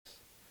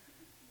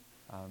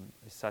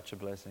is such a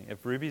blessing.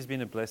 If Ruby's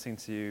been a blessing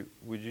to you,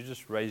 would you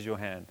just raise your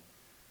hand?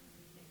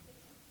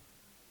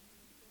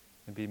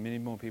 There'll be many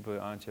more people who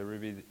aren't here.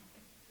 Ruby,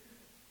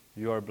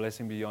 you are a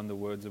blessing beyond the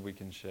words that we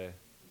can share.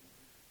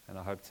 And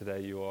I hope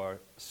today you are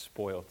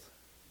spoiled.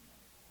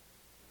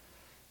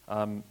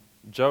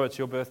 Joe, it's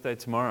your birthday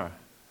tomorrow.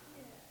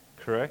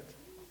 Correct?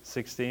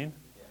 16?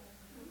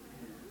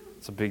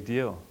 It's a big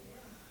deal.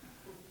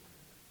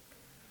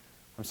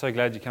 I'm so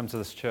glad you come to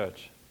this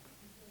church.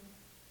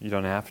 You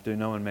don't have to,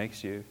 no one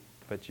makes you,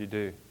 but you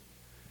do.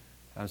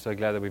 I'm so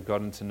glad that we've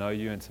gotten to know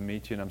you and to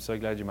meet you, and I'm so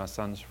glad you're my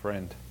son's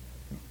friend.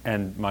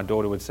 And my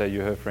daughter would say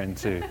you're her friend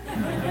too.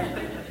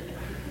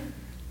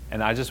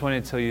 And I just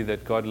want to tell you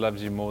that God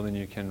loves you more than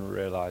you can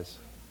realize,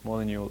 more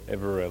than you'll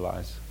ever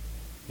realize.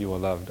 You are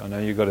loved. I know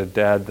you've got a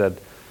dad that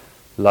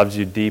loves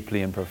you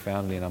deeply and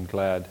profoundly, and I'm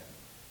glad.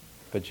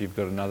 But you've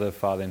got another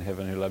Father in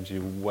heaven who loves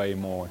you way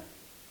more.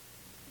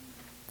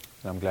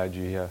 And I'm glad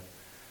you're here.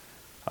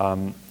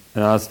 And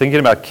I was thinking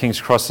about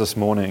King's Cross this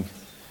morning.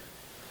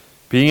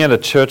 Being at a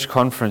church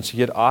conference, you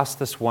get asked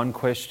this one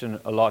question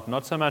a lot.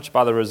 Not so much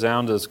by the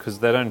resounders, because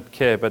they don't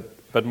care,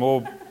 but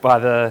more by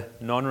the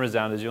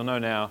non-resounders. You'll know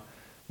now.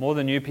 More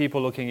the new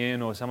people looking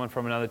in, or someone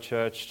from another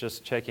church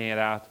just checking it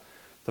out.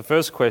 The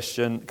first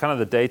question, kind of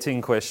the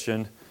dating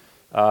question,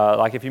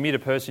 like if you meet a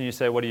person, you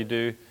say, what do you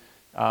do?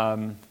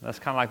 That's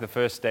kind of like the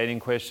first dating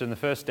question. The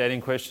first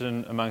dating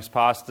question amongst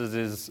pastors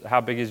is, how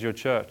big is your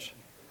church?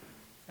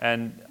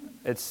 And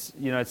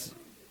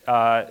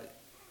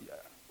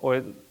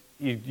or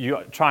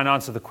you try and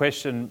answer the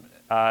question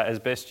as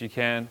best you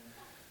can.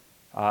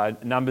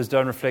 Numbers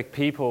don't reflect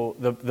people,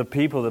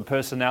 the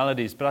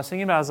personalities. But I was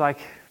thinking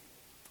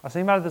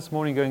about it this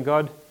morning, going,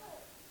 God,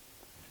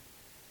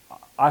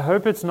 I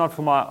hope it's not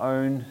for my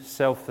own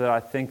self that I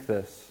think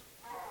this.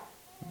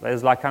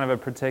 There's like kind of a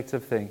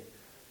protective thing.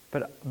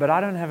 But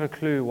I don't have a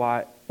clue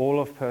why all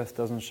of Perth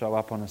doesn't show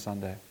up on a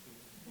Sunday.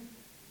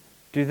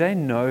 Do they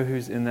know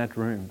who's in that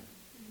room?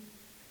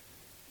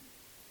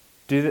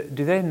 Do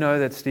they know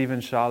that Steve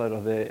and Charlotte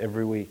are there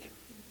every week?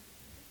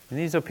 And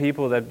these are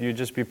people that you'd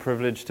just be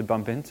privileged to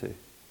bump into.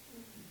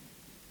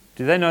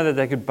 Do they know that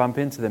they could bump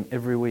into them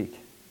every week?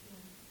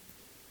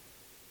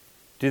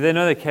 Do they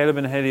know that Caleb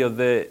and Haley are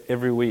there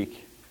every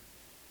week?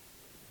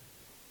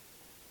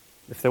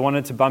 If they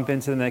wanted to bump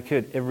into them, they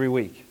could every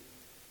week.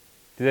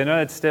 Do they know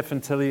that Steph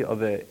and Tilly are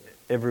there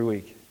every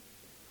week?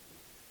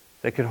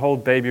 They could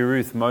hold baby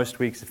Ruth most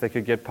weeks if they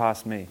could get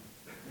past me.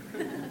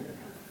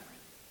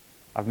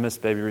 I've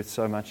missed baby Ruth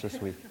so much this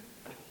week.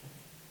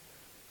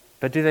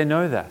 But do they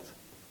know that?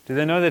 Do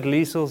they know that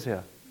Liesel's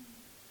here?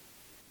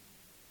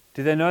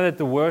 Do they know that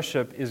the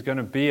worship is going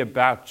to be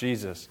about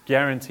Jesus?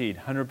 Guaranteed,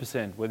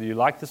 100%. Whether you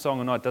like the song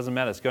or not, it doesn't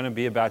matter. It's going to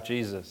be about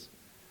Jesus.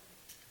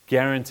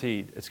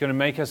 Guaranteed. It's going to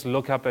make us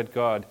look up at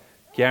God.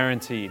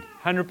 Guaranteed.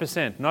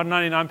 100%. Not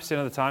 99%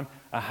 of the time.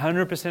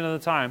 100% of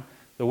the time,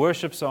 the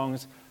worship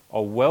songs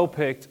are well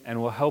picked and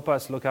will help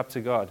us look up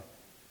to God.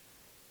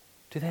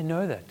 Do they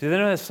know that? Do they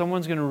know that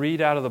someone's going to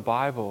read out of the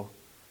Bible?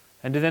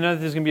 And do they know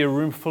that there's going to be a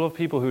room full of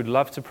people who would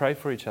love to pray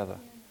for each other?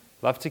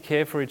 Love to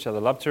care for each other,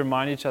 love to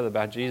remind each other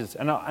about Jesus.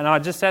 And I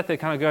just sat there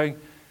kind of going,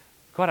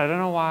 God, I don't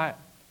know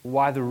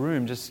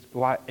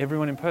why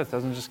everyone in Perth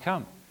doesn't just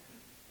come.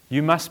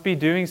 You must be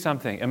doing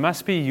something. It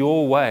must be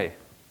your way.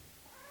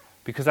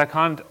 Because I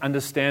can't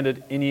understand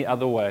it any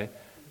other way.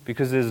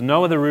 Because there's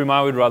no other room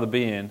I would rather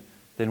be in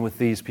than with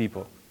these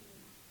people.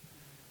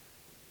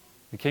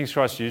 In King's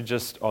Cross, you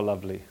just are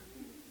lovely.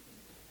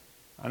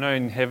 I know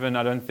in heaven,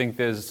 I don't think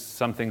there's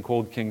something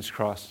called King's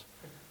Cross,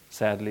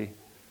 sadly.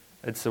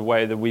 It's a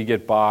way that we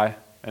get by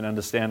and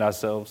understand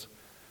ourselves.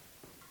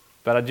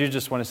 But I do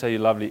just want to say you're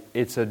lovely.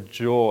 It's a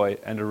joy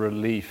and a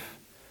relief.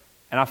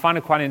 And I find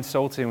it quite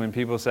insulting when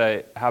people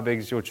say, how big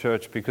is your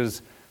church?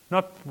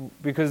 Not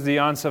because the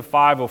answer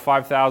 5 or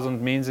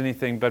 5,000 means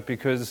anything, but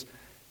because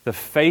the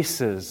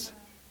faces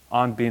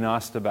aren't being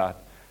asked about.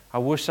 I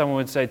wish someone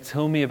would say,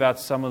 tell me about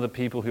some of the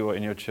people who are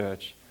in your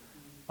church.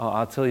 Oh,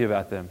 I'll tell you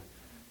about them.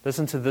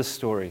 Listen to this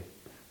story.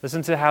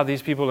 Listen to how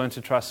these people learned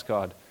to trust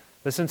God.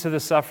 Listen to the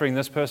suffering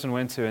this person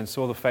went to and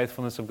saw the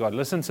faithfulness of God.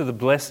 Listen to the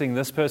blessing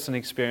this person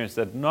experienced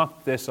that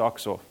knocked their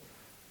socks off.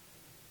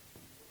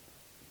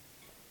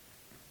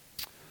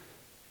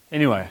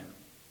 Anyway,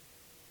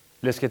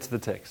 let's get to the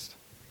text.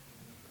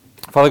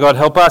 Father God,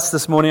 help us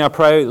this morning, I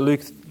pray,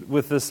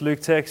 with this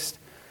Luke text.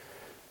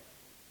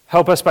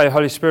 Help us by your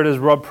Holy Spirit, as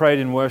Rob prayed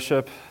in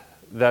worship,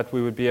 that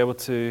we would be able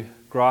to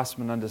grasp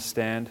and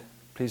understand.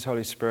 Please,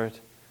 Holy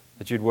Spirit,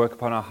 that you'd work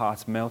upon our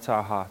hearts, melt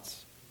our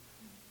hearts.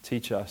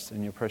 Teach us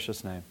in your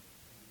precious name.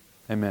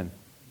 Amen.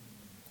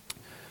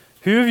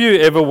 Who of you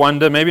ever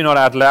wonder, maybe not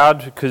out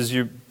loud because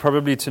you're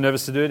probably too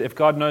nervous to do it, if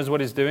God knows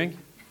what he's doing?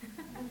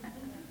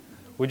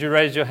 Would you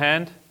raise your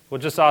hand? We'll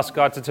just ask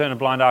God to turn a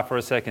blind eye for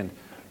a second.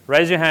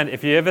 Raise your hand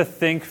if you ever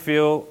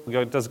feel,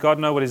 does God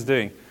know what he's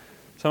doing?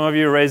 Some of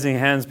you are raising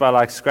hands by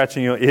like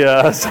scratching your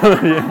ear. Some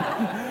of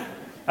you.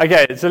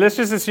 Okay, so let's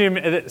just assume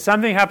that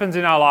something happens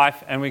in our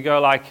life and we go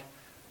like,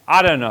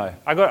 I don't know.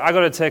 I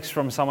got a text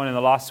from someone in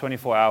the last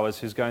 24 hours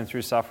who's going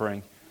through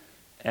suffering.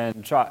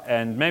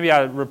 and maybe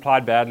I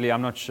replied badly,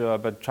 I'm not sure,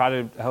 but try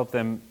to help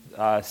them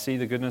see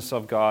the goodness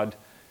of God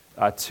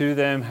to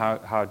them,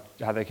 how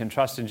they can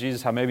trust in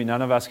Jesus, how maybe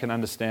none of us can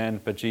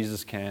understand, but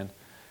Jesus can,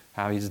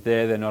 how He's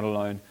there, they're not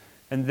alone.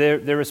 And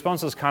their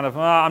response is kind of,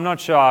 I'm not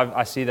sure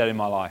I see that in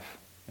my life.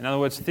 In other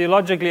words,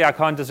 theologically, I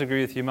can't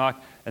disagree with you, Mark,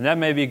 and that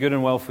may be good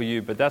and well for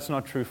you, but that's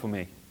not true for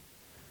me.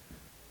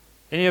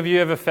 Any of you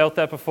ever felt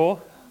that before?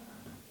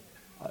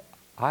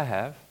 I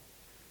have.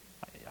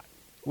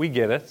 We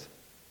get it.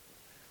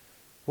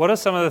 What are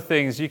some of the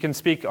things, you can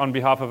speak on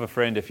behalf of a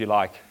friend if you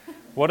like,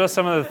 what are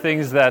some of the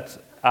things that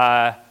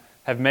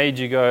have made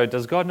you go,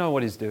 does God know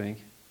what He's doing?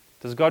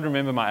 Does God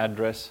remember my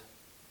address?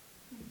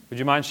 Would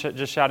you mind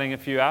just shouting a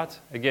few out?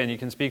 Again, you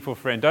can speak for a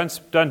friend.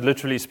 Don't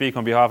literally speak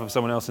on behalf of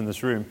someone else in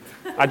this room.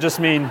 I just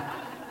mean,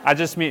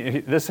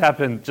 this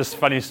happened, just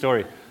funny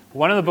story.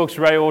 One of the books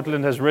Ray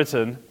Ortland has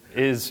written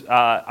is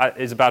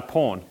about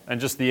porn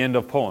and just the end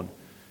of porn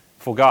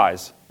for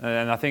guys.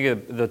 And I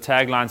think the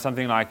tagline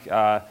something like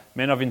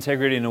men of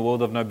integrity in a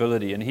world of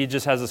nobility. And he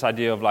just has this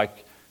idea of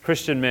like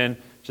Christian men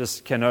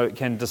just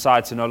can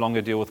decide to no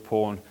longer deal with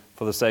porn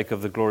for the sake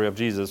of the glory of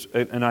Jesus.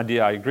 An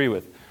idea I agree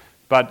with.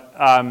 But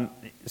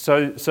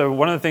so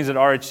one of the things that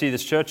RHC,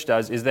 this church,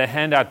 does is they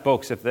hand out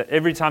books.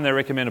 Every time they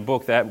recommend a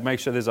book, they make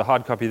sure there's a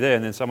hard copy there,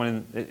 and then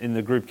someone in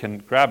the group can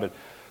grab it.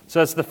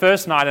 So it's the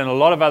first night, and a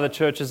lot of other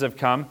churches have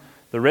come.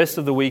 The rest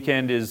of the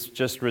weekend is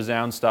just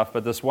resound stuff,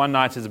 but this one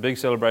night is a big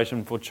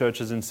celebration for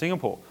churches in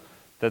Singapore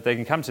that they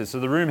can come to. So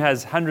the room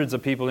has hundreds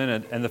of people in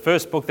it, and the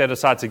first book they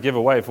decide to give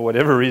away for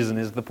whatever reason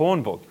is the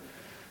porn book.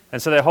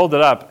 And so they hold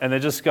it up, and they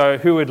just go,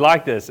 who would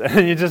like this?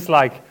 And you're just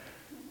like,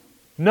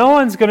 no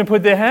one's going to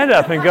put their hand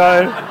up and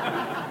go,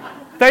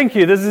 thank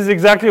you, this is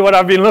exactly what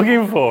I've been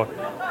looking for.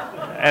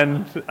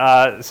 And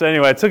so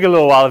anyway, it took a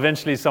little while.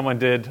 Eventually someone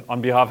did,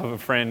 on behalf of a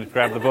friend,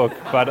 grab the book.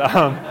 But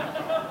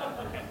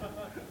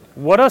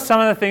what are some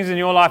of the things in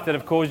your life that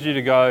have caused you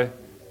to go,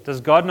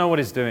 does God know what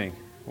He's doing?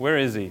 Where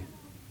is He?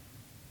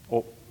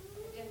 Or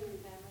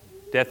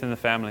death in the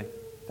family.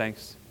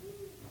 Thanks.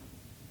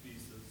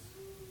 Visas.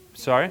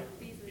 Sorry?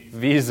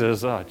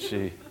 Visas. Oh,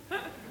 gee.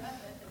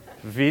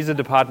 Visa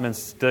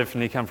departments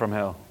definitely come from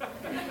hell.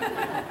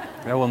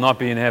 They will not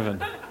be in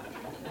heaven.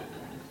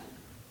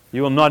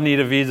 You will not need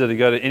a visa to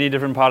go to any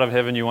different part of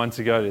heaven you want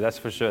to go to. That's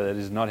for sure. That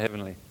is not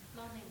heavenly.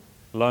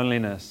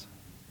 Loneliness.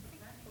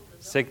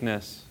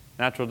 Sickness.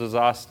 Natural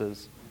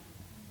disasters.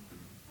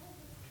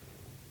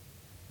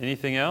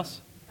 Anything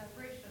else?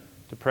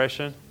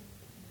 Depression.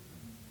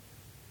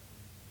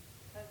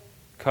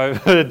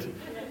 COVID.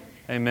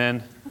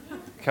 Amen.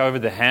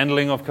 COVID. The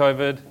handling of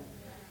COVID.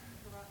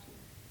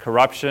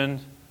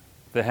 Corruption,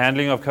 the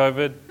handling of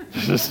COVID.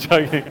 Just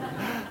joking.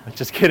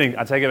 Just kidding.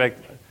 I take it back.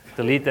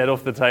 Delete that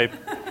off the tape.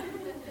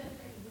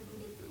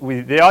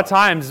 There are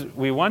times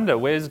we wonder,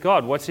 where's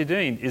God? What's He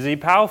doing? Is He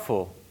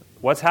powerful?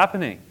 What's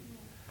happening?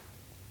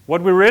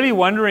 What we're really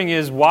wondering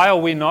is, why are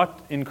we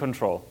not in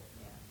control?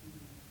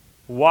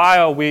 Why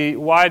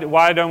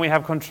don't we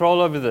have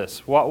control over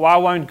this? Why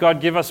won't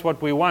God give us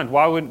what we want?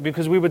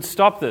 Because we would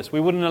stop this. We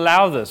wouldn't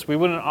allow this. We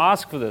wouldn't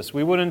ask for this.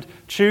 We wouldn't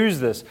choose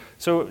this.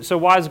 So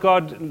why is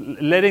God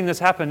letting this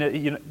happen?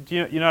 You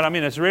know what I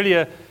mean? It's really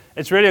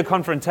a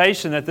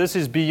confrontation that this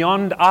is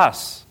beyond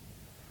us.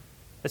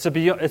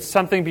 It's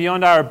something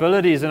beyond our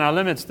abilities and our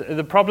limits.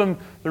 The problem,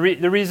 the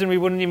reason we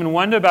wouldn't even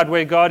wonder about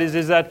where God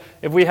is that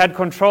if we had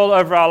control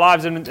over our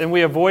lives and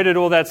we avoided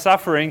all that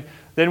suffering,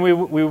 then we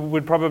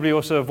would probably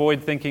also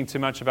avoid thinking too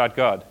much about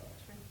God,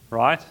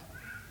 right?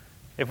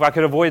 If I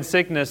could avoid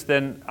sickness,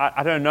 then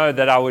I don't know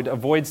that I would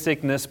avoid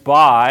sickness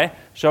by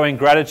showing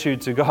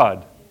gratitude to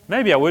God.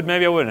 Maybe I would,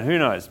 maybe I wouldn't. Who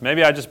knows?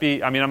 Maybe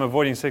I'm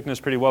avoiding sickness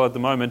pretty well at the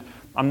moment.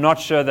 I'm not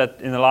sure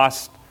that in the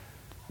last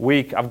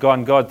week I've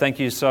gone, God, thank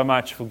you so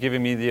much for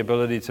giving me the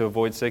ability to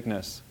avoid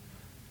sickness.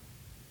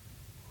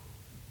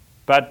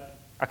 But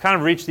I kind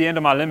of reached the end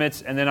of my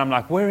limits, and then I'm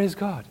like, where is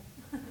God?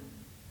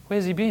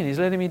 Where's He been? He's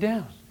letting me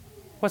down.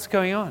 What's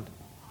going on?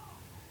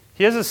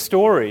 Here's a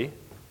story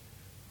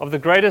of the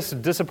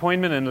greatest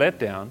disappointment and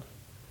letdown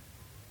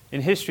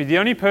in history. The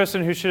only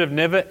person who should have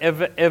never,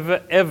 ever,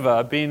 ever,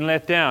 ever been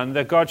let down,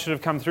 that God should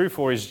have come through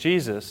for, is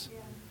Jesus.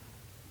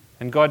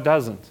 And God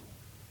doesn't.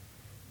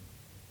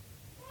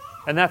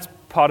 And that's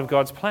part of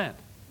God's plan.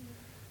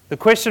 The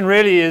question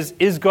really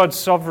is God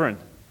sovereign?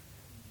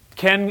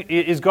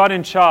 Is God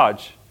in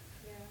charge?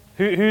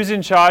 Who's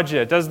in charge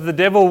here? Does the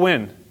devil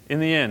win in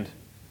the end?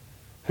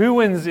 Who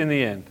wins in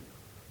the end?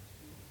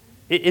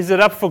 Is it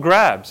up for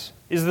grabs?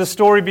 Is the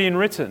story being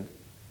written?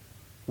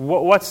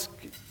 And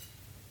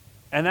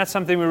that's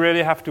something we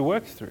really have to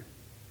work through.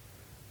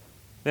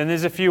 Then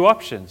there's a few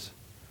options.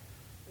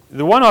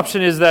 The one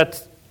option is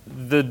that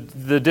the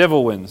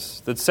devil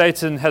wins, that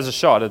Satan has a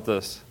shot at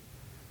this.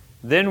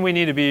 Then we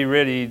need to be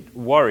really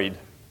worried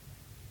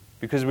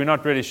because we're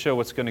not really sure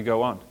what's going to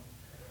go on.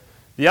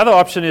 The other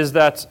option is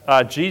that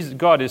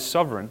God is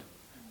sovereign,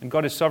 and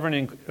God is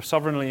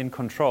sovereignly in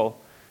control,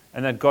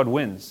 and that God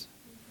wins.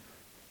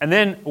 And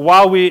then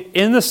while we're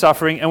in the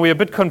suffering and we're a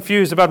bit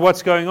confused about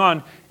what's going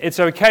on, it's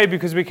okay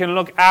because we can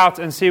look out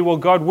and see, well,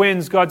 God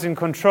wins, God's in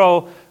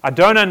control. I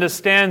don't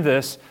understand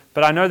this,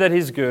 but I know that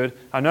He's good.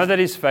 I know that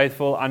He's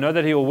faithful. I know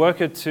that He will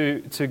work it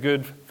to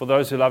good for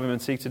those who love Him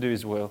and seek to do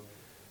His will.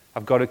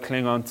 I've got to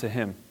cling on to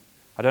Him.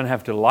 I don't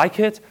have to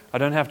like it. I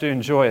don't have to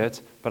enjoy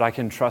it, but I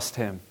can trust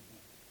Him.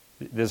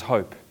 There's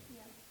hope.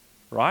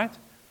 Right?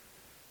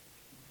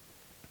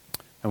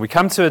 And we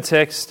come to a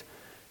text,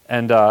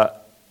 and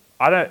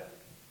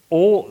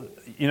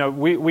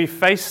we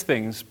face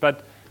things,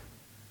 but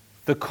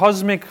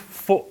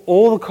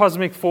all the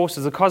cosmic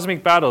forces, the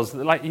cosmic battles,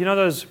 like, you know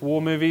those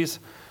war movies,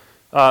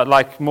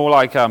 more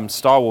like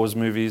Star Wars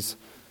movies,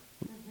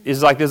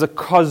 is like there's a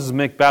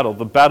cosmic battle,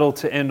 the battle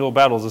to end all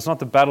battles. It's not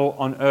the battle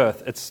on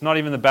Earth. It's not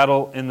even the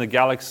battle in the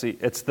galaxy.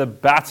 It's the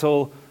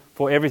battle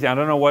for everything. I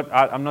don't know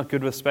I'm not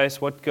good with space.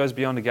 What goes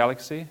beyond a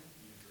galaxy?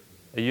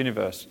 A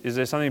universe. Is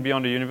there something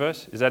beyond a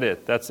universe? Is that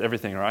it? That's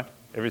everything, right?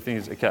 Everything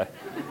is okay.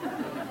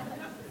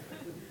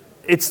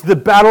 It's the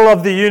battle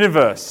of the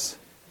universe.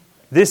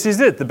 This is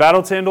it, the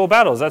battle to end all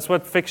battles. That's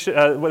what fiction.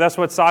 That's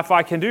what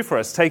sci-fi can do for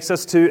us. Takes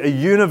us to a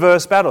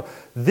universe battle.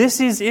 This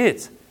is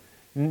it.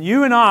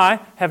 You and I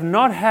have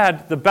not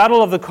had the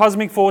battle of the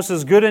cosmic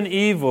forces, good and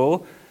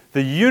evil,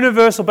 the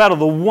universal battle,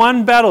 the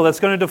one battle that's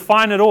going to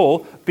define it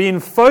all, being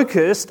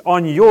focused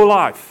on your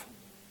life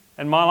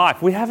and my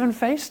life. We haven't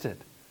faced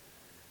it.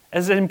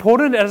 As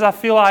important as I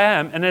feel I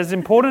am, and as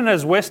important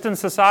as Western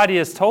society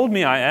has told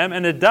me I am,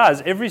 and it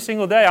does, every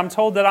single day I'm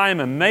told that I am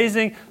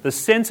amazing, the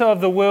center of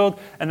the world,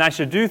 and I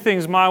should do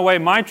things my way.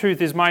 My truth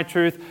is my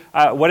truth.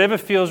 Whatever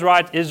feels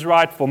right is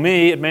right for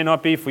me. It may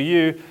not be for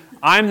you.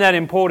 I'm that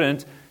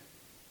important.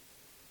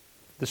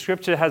 The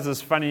scripture has this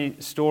funny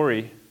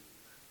story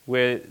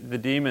where the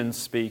demons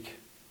speak.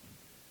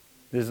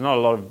 There's not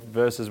a lot of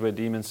verses where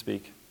demons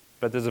speak,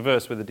 but there's a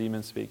verse where the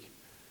demons speak.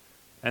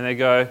 And they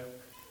go,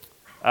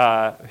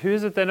 who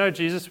is it they know?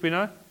 Jesus we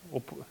know?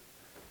 Or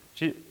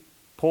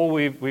Paul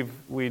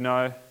we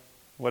know,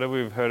 whatever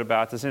we've heard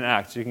about. It's in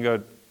Acts. You can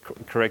go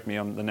correct me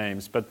on the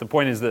names. But the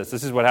point is this.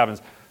 This is what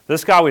happens.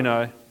 This guy we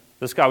know.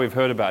 This guy we've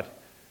heard about.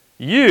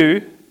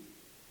 You,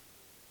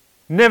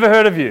 never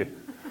heard of you.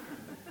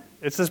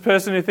 It's this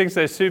person who thinks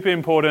they're super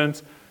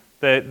important.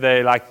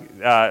 They're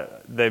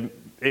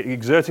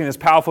exerting this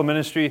powerful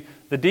ministry.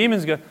 The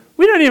demons go,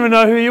 we don't even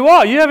know who you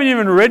are. You haven't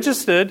even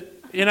registered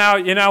in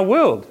our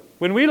world.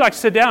 When we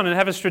sit down and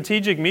have a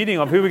strategic meeting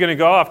of who we're going to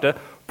go after,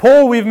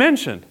 Paul we've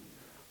mentioned.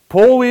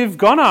 Paul we've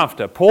gone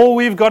after. Paul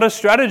we've got a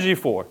strategy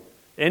for,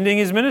 ending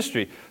his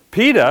ministry.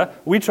 Peter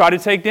we try to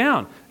take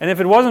down. And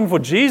if it wasn't for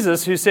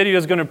Jesus, who said He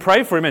was going to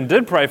pray for him and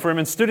did pray for him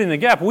and stood in the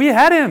gap, we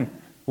had him.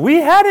 We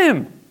had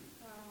him.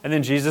 And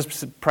then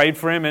Jesus prayed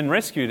for him and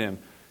rescued him.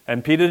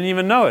 And Peter didn't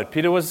even know it.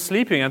 Peter was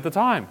sleeping at the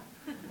time.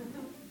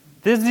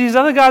 There's these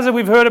other guys that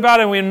we've heard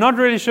about and we're not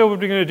really sure what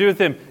we're going to do with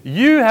them.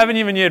 You haven't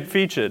even yet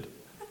featured.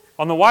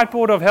 On the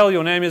whiteboard of hell,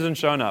 your name isn't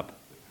shown up.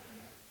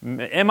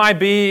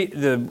 MIB,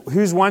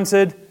 who's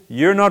wanted,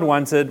 you're not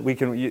wanted.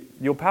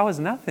 Your power is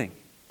nothing.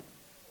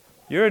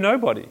 You're a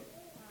nobody.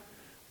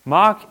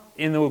 Mark,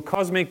 in the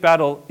cosmic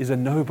battle, is a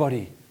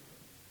nobody.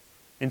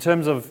 In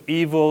terms of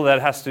evil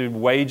that has to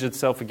wage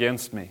itself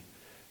against me.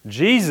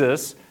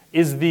 Jesus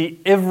is the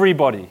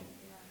everybody.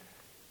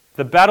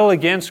 The battle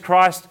against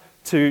Christ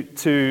to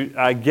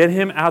get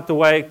Him out the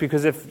way,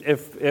 because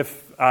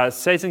if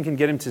Satan can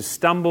get him to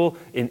stumble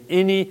in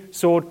any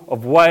sort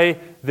of way,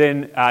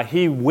 then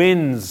he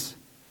wins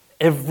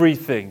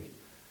everything.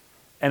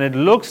 And it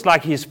looks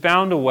like he's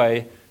found a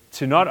way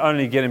to not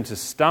only get him to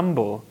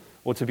stumble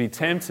or to be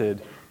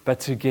tempted, but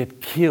to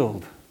get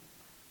killed.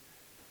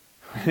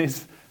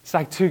 It's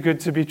like too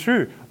good to be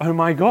true. Oh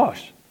my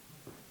gosh.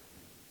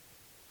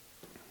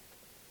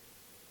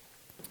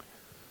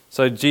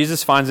 So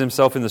Jesus finds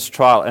himself in this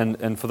trial,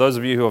 and for those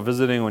of you who are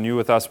visiting or new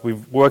with us,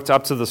 we've worked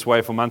up to this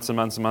way for months and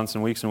months and months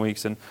and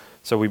weeks, and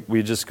so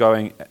we're just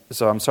going.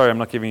 So I'm sorry I'm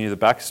not giving you the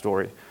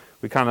backstory.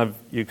 You kind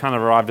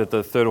of arrived at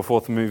the third or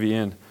fourth movie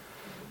in.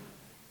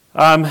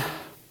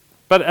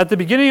 But at the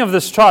beginning of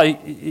this trial,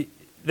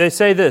 they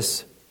say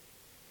this.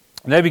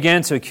 And they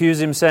began to accuse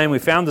him, saying, "We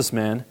found this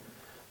man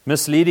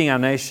misleading our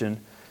nation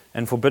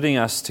and forbidding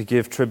us to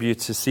give tribute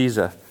to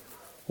Caesar."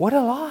 What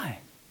a lie!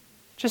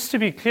 Just to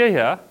be clear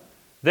here,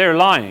 they're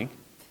lying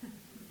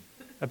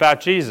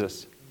about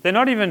Jesus. They're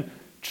not even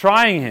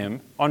trying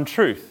him on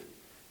truth.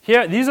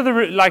 Here, these are the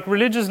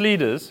religious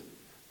leaders,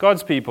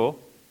 God's people,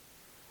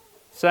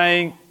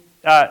 saying,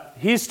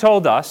 He's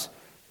told us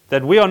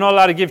that we are not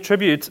allowed to give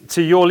tribute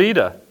to your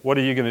leader. What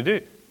are you going to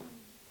do?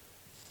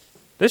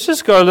 Let's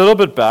just go a little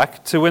bit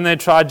back to when they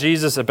tried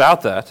Jesus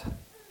about that,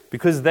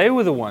 because they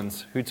were the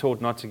ones who taught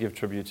not to give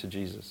tribute to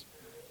Jesus.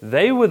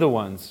 They were the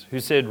ones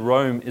who said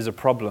Rome is a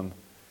problem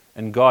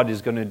and God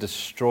is going to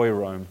destroy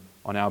Rome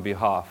on our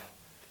behalf.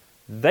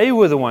 They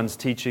were the ones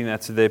teaching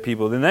that to their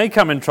people. Then they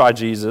come and try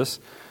Jesus.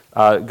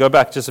 Go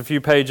back just a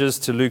few pages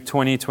to Luke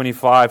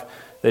 20:25.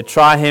 They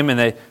try him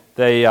and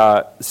they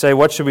say,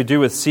 "What should we do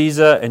with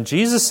Caesar?" And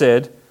Jesus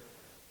said,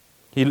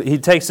 he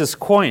takes this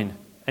coin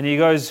And he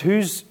goes,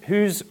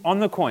 who's on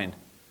the coin?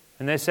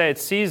 And they say,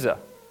 it's Caesar.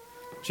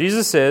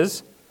 Jesus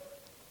says,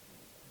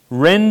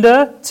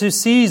 render to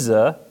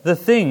Caesar the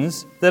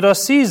things that are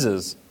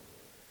Caesar's.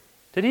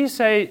 Did he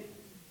say,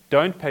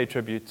 don't pay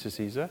tribute to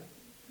Caesar?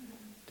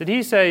 Did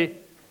he say,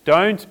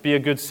 don't be a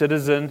good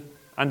citizen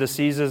under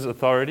Caesar's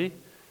authority?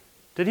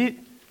 Did he?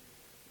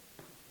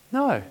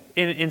 No.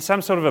 In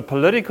some sort of a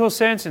political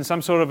sense, in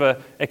some sort of an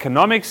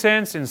economic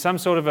sense, in some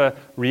sort of a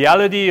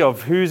reality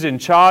of who's in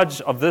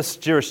charge of this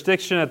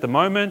jurisdiction at the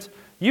moment,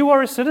 you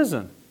are a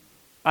citizen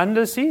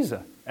under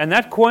Caesar. And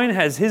that coin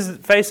has his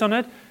face on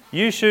it.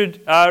 You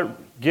should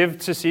give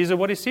to Caesar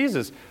what is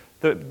Caesar's.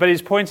 But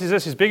his point is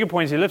this, his bigger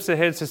point is he lifts the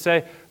head to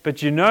say,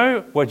 but you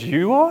know what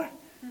you are?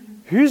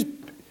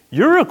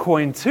 You're a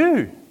coin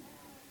too.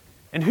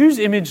 And whose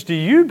image do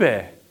you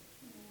bear?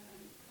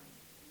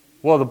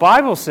 Well, the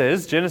Bible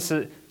says,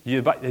 Genesis,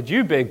 that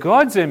you bear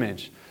God's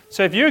image.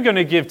 So if you're going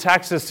to give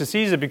taxes to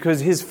Caesar because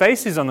his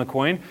face is on the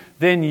coin,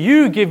 then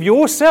you give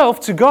yourself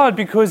to God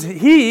because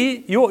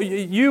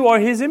you are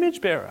his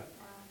image bearer.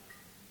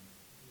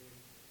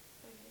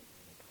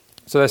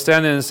 So they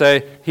stand there and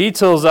say, he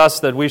tells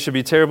us that we should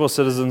be terrible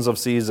citizens of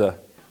Caesar.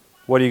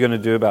 What are you going to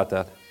do about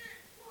that?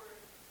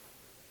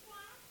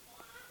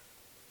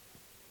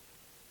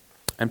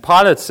 And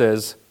Pilate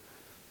says,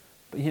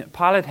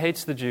 Pilate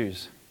hates the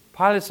Jews.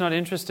 Pilate's not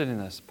interested in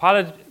this.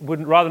 Pilate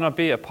would rather not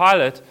be.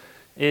 Pilate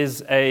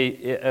is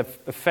a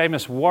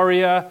famous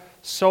warrior,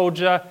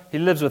 soldier. He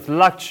lives with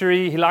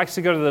luxury. He likes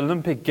to go to the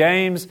Olympic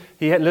Games.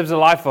 He lives a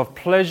life of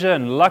pleasure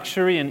and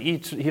luxury, and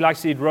he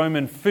likes to eat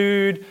Roman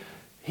food.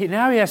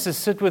 Now he has to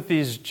sit with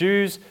these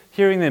Jews,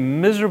 hearing their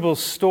miserable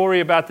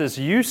story about this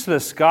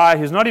useless guy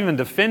who's not even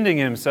defending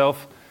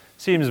himself,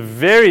 seems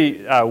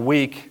very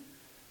weak,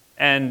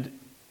 and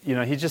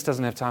he just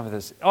doesn't have time for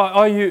this.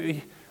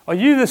 Are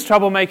you this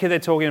troublemaker they're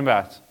talking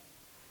about?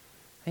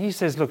 And he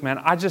says, look, man,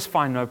 I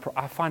find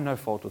no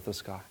fault with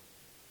this guy.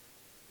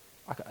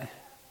 I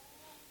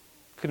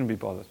couldn't be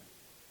bothered.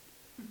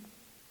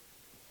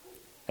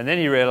 And then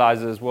he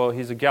realizes, well,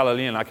 he's a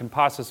Galilean. I can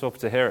pass this off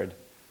to Herod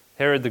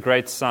the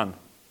great son.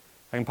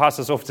 I can pass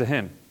this off to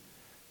him.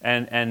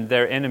 And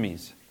they're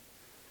enemies.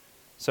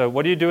 So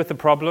what do you do with the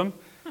problem?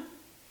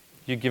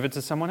 You give it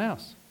to someone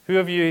else. Who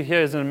of you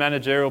here is in a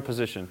managerial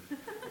position?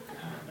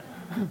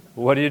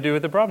 What do you do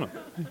with the problem?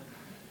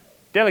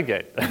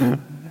 Delegate.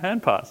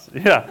 Hand pass.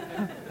 Yeah.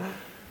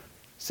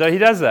 So he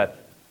does that.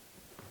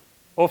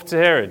 Off to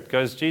Herod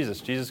goes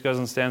Jesus. Jesus goes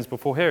and stands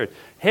before Herod.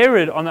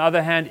 Herod, on the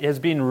other hand, has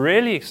been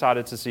really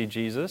excited to see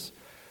Jesus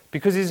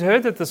because he's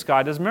heard that this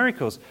guy does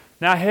miracles.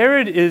 Now,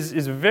 Herod is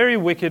a very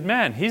wicked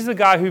man. He's the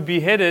guy who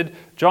beheaded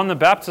John the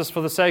Baptist for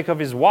the sake of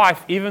his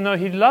wife, even though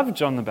he loved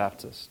John the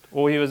Baptist,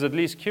 or he was at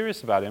least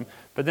curious about him.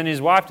 But then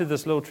his wife did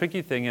this little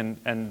tricky thing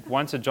and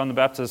wanted John the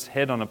Baptist's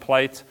head on a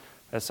plate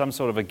as some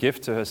sort of a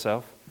gift to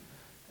herself.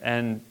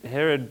 And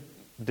Herod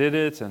did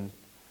it, and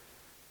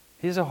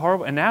he's a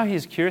horrible... And now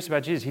he's curious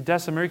about Jesus. He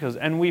does some miracles.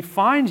 And we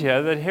find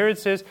here that Herod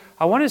says,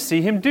 I want to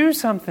see him do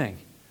something.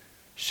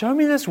 Show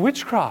me this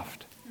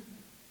witchcraft.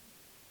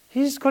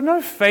 He's got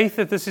no faith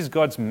that this is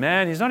God's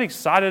man. He's not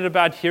excited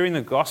about hearing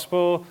the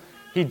gospel.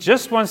 He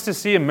just wants to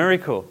see a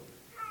miracle.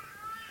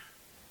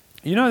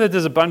 You know that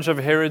there's a bunch of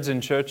Herods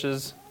in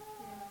churches?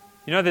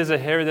 You know there's a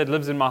Herod that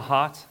lives in my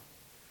heart?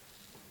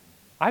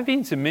 I've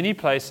been to many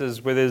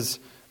places where there's,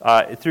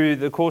 through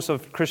the course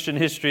of Christian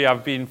history,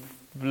 I've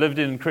lived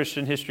in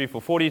Christian history for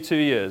 42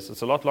 years.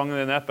 It's a lot longer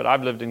than that, but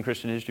I've lived in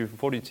Christian history for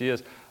 42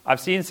 years. I've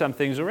seen some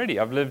things already.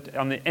 I've lived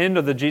on the end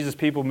of the Jesus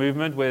People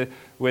movement where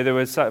there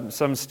was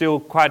some still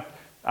quite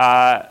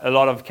a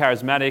lot of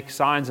charismatic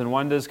signs and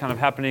wonders kind of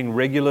happening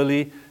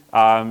regularly. They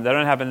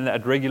don't happen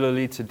that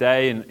regularly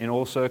today in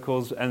all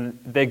circles. And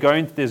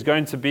there's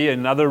going to be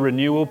another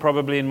renewal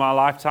probably in my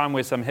lifetime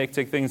where some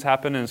hectic things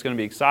happen and it's going to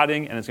be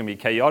exciting and it's going to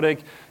be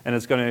chaotic and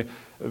it's going to...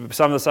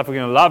 Some of the stuff we're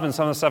going to love and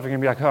some of the stuff we're going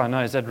to be like, oh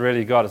no, is that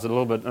really God? It's a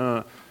little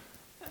bit...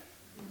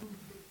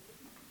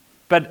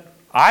 But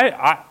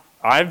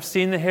I've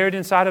seen the Herod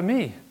inside of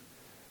me.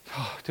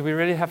 Oh, do we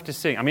really have to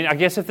sing? I mean, I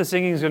guess if the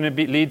singing is going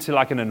to lead to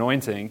like an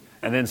anointing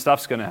and then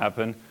stuff's going to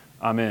happen,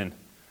 I'm in.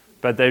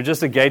 But they're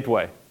just a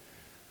gateway.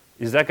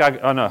 Is that guy...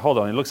 Oh no, hold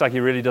on. It looks like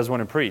he really does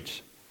want to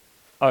preach.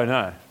 Oh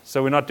no.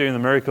 So we're not doing the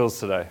miracles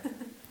today.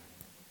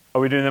 Are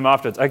we doing them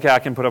afterwards? Okay, I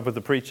can put up with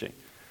the preaching.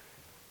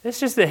 It's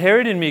just the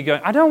Herod in me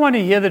going, I don't want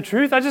to hear the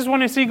truth. I just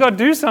want to see God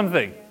do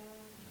something.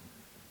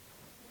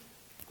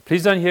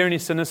 Please don't hear any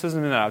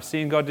cynicism in that. I've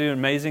seen God do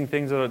amazing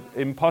things that are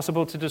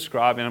impossible to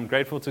describe, and I'm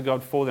grateful to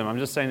God for them. I'm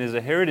just saying there's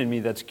a Herod in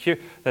me that's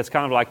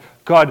kind of like,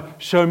 God,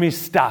 show me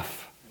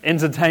stuff.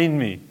 Entertain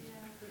me.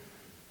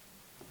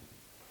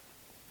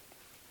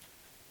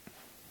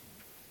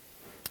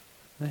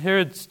 The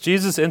Herod's,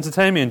 Jesus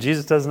entertain me, and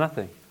Jesus does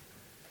nothing.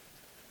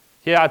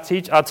 Yeah,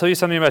 I'll tell you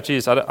something about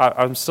Jesus.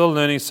 I'm still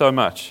learning so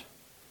much.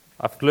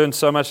 I've learned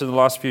so much in the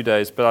last few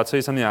days, but I'll tell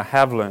you something I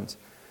have learned.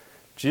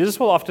 Jesus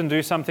will often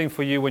do something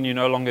for you when you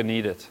no longer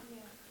need it.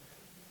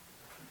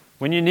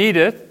 When you need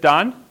it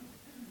done,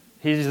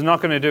 He's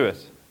not going to do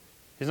it.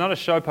 He's not a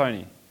show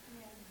pony.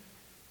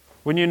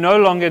 When you no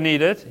longer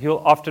need it,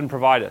 He'll often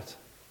provide it.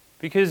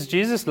 Because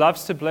Jesus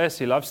loves to bless,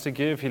 He loves to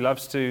give, He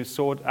loves to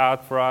sort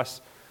out for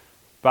us.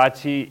 But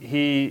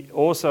He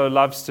also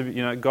loves to,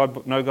 know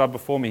God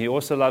before me. He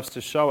also loves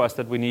to show us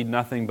that we need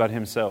nothing but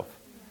Himself.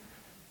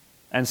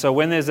 And so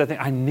when there's that thing,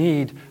 I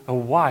need a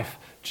wife.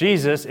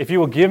 Jesus, if you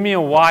will give me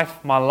a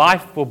wife, my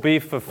life will be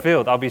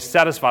fulfilled. I'll be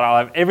satisfied.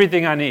 I'll have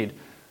everything I need.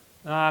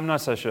 No, I'm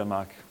not so sure,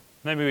 Mark.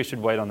 Maybe we should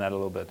wait on that a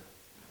little bit.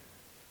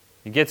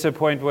 You get to a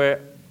point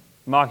where,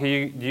 Mark, do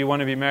you want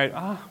to be married?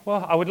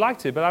 Well, I would like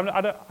to,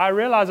 but I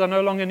realize I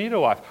no longer need a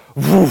wife.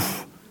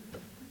 Woof!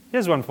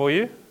 Here's one for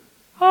you.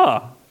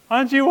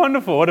 Aren't you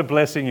wonderful? What a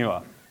blessing you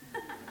are.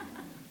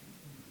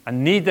 I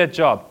need that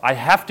job. I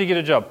have to get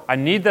a job. I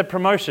need that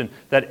promotion.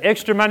 That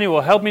extra money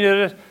will help me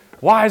do it.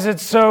 Why is it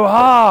so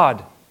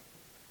hard?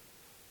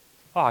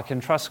 I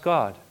can trust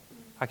God.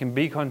 I can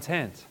be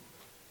content.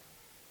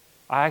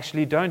 I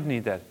actually don't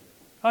need that.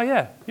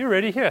 Yeah, you're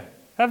ready. Here,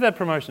 have that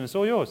promotion. It's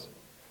all yours.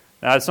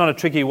 Now, it's not a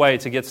tricky way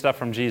to get stuff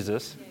from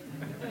Jesus.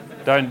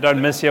 Don't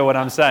mishear what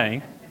I'm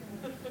saying.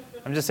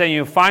 I'm just saying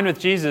you'll find with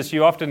Jesus,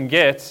 you often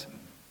get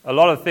a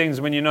lot of things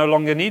when you no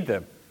longer need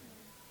them.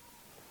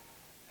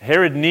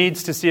 Herod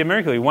needs to see a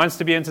miracle. He wants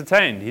to be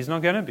entertained. He's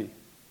not going to be.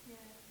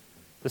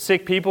 The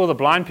sick people, the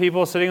blind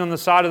people sitting on the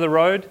side of the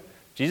road,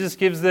 Jesus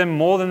gives them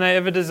more than they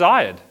ever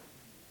desired.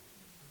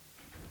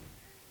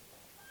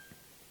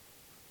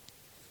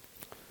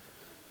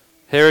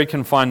 Herod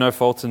can find no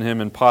fault in him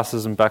and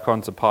passes him back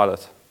on to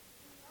Pilate.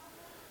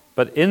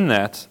 But in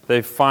that,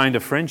 they find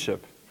a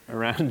friendship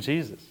around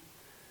Jesus.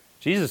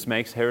 Jesus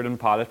makes Herod and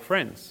Pilate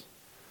friends.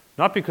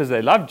 Not because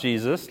they love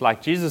Jesus,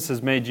 like Jesus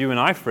has made you and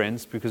I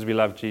friends because we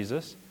love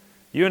Jesus.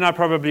 You and I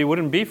probably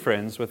wouldn't be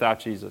friends without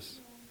Jesus.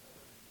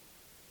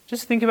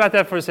 Just think about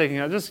that for a second.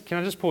 Can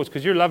I just pause?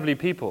 Because you're lovely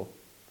people.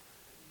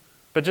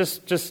 But let's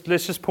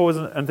just pause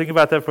and think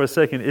about that for a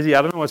second. Izzy,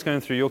 I don't know what's going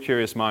through your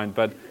curious mind,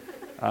 but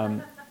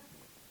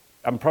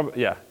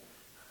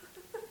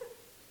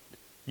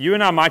you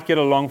and I might get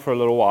along for a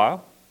little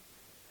while,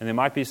 and there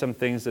might be some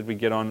things that we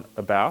get on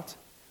about,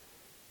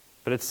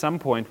 but at some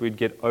point we'd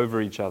get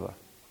over each other.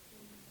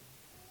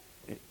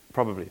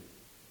 Probably.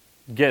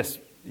 Guess,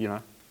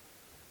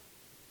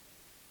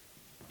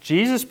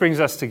 Jesus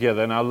brings us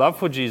together, and our love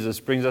for Jesus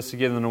brings us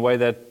together in a way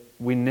that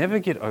we never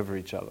get over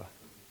each other.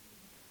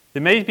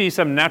 There may be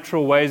some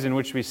natural ways in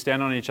which we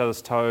stand on each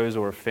other's toes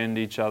or offend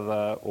each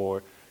other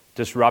or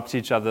disrupt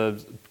each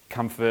other's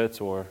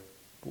comfort or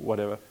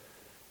whatever.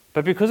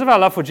 But because of our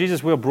love for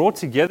Jesus, we're brought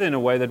together in a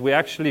way that we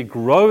actually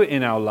grow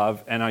in our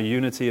love and our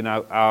unity and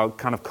our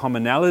kind of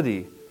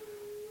commonality.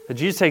 That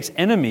Jesus takes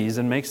enemies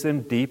and makes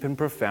them deep and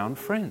profound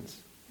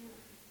friends.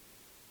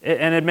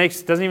 And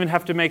it doesn't even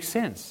have to make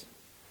sense.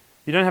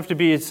 You don't have to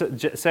be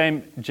the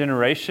same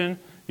generation.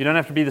 You don't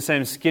have to be the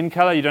same skin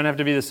color. You don't have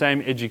to be the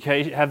same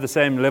education, have the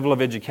same level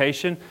of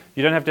education.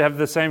 You don't have to have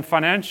the same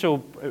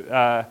financial.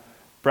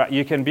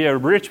 You can be a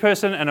rich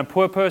person and a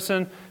poor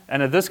person,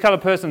 and a this color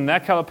person and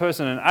that color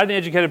person, an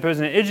uneducated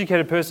person and an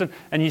educated person,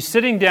 and you're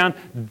sitting down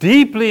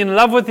deeply in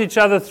love with each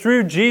other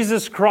through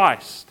Jesus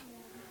Christ.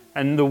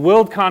 And the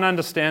world can't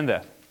understand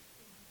that.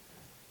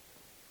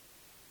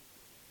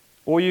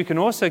 Or you can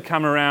also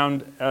come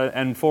around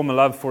and form a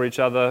love for each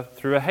other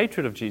through a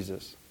hatred of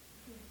Jesus.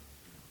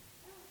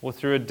 Or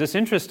through a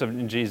disinterest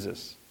in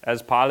Jesus,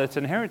 as Pilate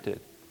and Herod did.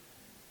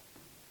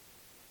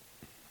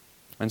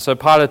 And so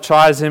Pilate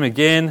tries him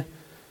again.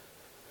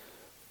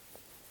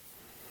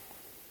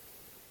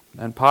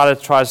 And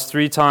Pilate tries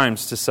 3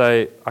 times to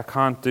say, I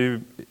can't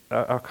do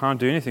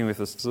anything with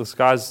this. This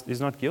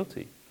he's not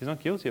guilty. He's not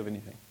guilty of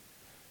anything.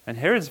 And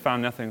Herod's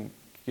found nothing.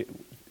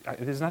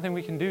 There's nothing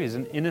we can do. He's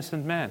an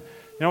innocent man.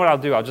 You know what I'll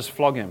do? I'll just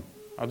flog him.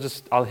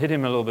 I'll hit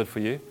him a little bit for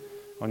you,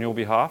 on your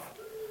behalf.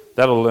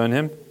 That'll learn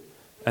him.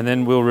 And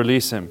then we'll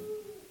release him.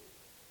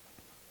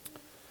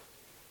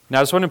 Now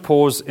I just want to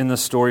pause in the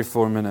story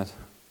for a minute.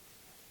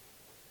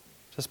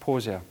 Just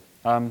pause here.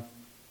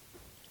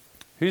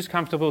 Who's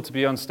comfortable to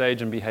be on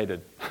stage and be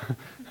hated?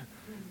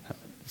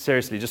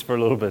 Seriously, just for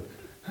a little bit.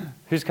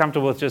 Who's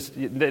comfortable with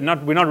we're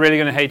not really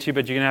going to hate you,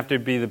 but you're going to have to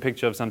be the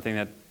picture of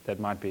something that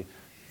might be.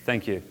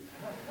 Thank you.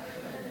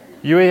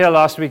 You were here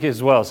last week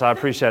as well, so I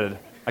appreciate it.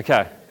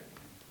 Okay.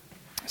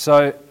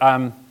 So,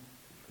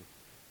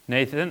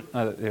 Nathan,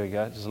 there we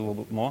go, just a little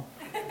bit more.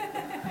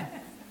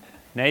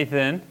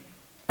 Nathan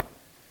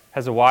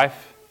has a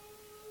wife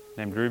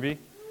named Ruby,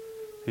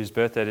 whose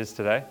birthday it is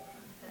today.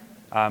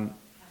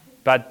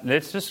 But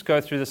let's just go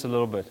through this a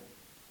little bit.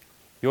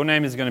 Your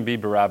name is going to be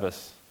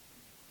Barabbas,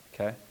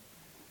 okay?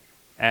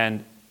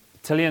 And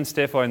Tilly and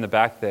Steph are in the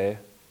back there,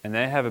 and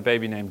they have a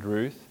baby named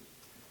Ruth.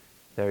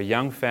 They're a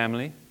young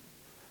family.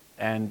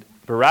 And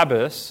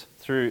Barabbas,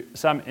 through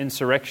some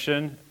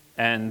insurrection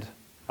and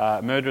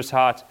murderous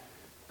heart,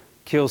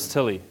 kills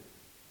Tilly.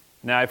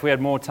 Now, if we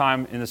had more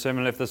time in the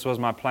sermon left, this was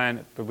my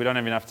plan, but we don't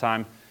have enough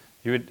time.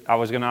 I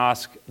was going to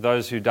ask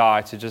those who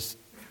die to just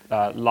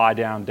lie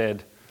down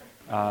dead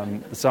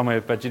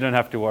somewhere, but you don't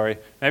have to worry.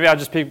 Maybe I'll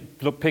just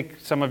pick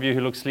some of you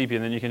who look sleepy,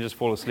 and then you can just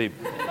fall asleep.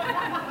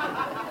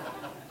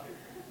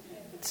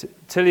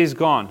 Tilly's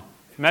gone.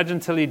 Imagine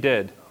Tilly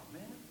dead.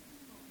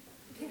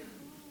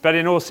 But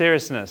in all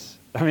seriousness,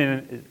 I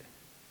mean,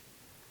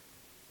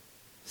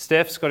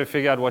 Steph's got to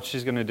figure out what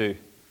she's going to do.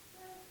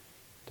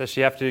 Does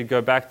she have to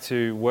go back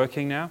to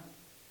working now?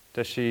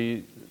 Does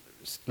she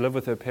live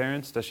with her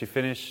parents? Does she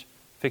finish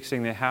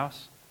fixing their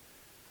house?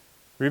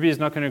 Ruby is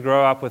not going to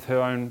grow up with her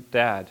own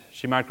dad.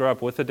 She might grow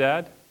up with a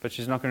dad, but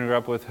she's not going to grow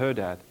up with her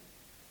dad.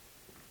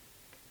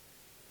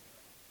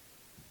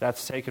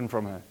 That's taken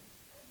from her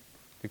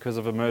because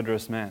of a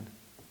murderous man.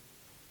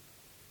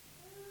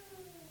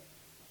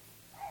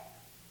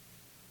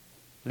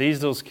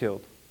 Liesel's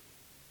killed.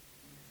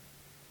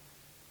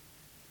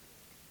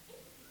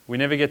 We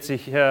never get to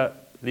hear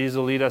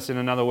Liesel lead us in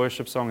another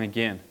worship song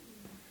again.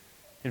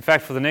 In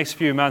fact, for the next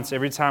few months,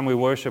 every time we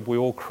worship, we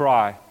all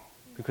cry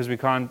because we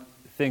can't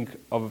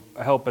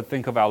help but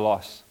think of our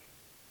loss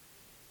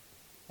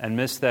and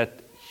miss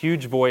that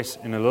huge voice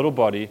in a little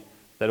body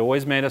that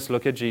always made us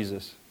look at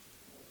Jesus.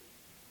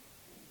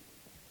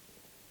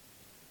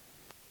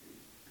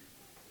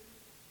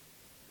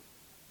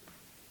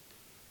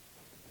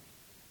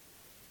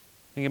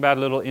 Think about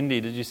little Indy.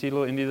 Did you see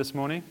little Indy this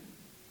morning?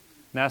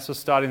 Nas was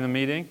starting the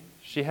meeting.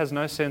 She has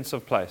no sense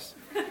of place.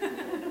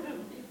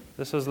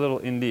 This was little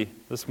Indy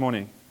this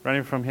morning,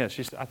 running from here.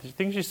 I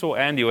think she saw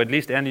Andy, or at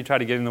least Andy tried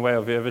to get in the way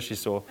of whoever she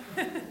saw.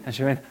 And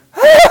she went,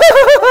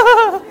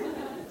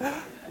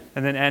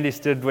 and then Andy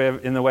stood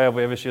in the way of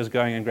wherever she was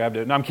going and grabbed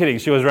her. No, I'm kidding.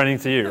 She was running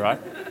to you, right?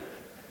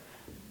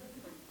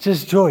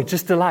 Just joy,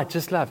 just delight,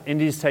 just love.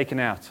 Indy's taken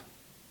out.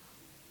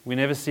 We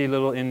never see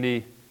little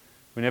Indy.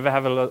 We never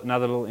have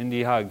another little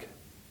Indy hug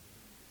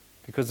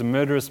because the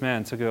murderous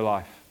man took her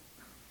life.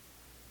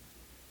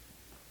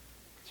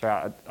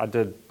 Sorry, I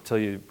did tell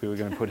you we were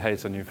going to put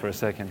hate on you for a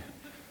second.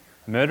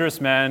 A murderous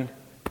man,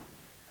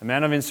 a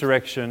man of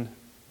insurrection,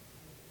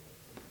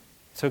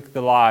 took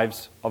the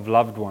lives of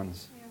loved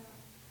ones,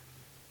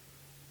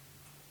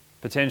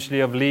 potentially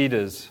of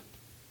leaders.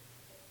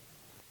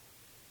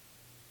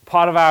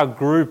 Part of our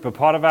group, a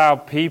part of our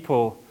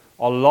people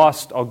are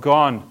lost, are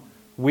gone.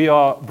 We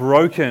are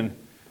broken.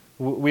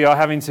 We are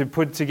having to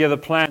put together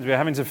plans. We are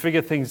having to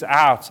figure things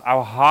out.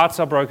 Our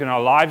hearts are broken.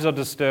 Our lives are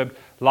disturbed.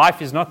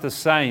 Life is not the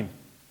same.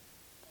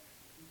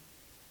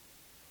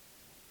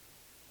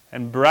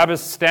 And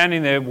Barabbas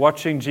standing there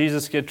watching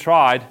Jesus get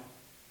tried,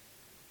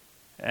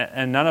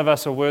 and none of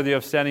us are worthy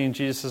of standing in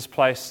Jesus'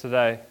 place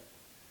today.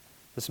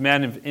 This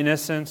man of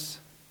innocence,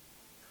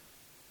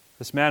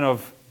 this man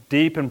of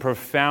deep and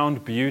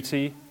profound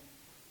beauty,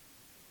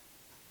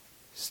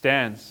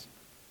 stands.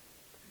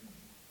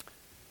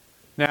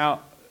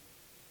 Now,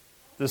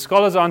 the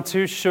scholars aren't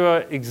too sure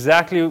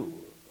exactly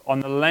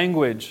on the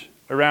language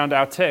around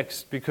our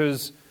text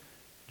because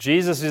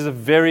Jesus is a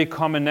very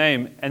common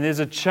name, and there's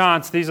a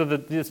chance this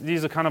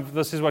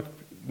is what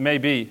may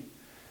be.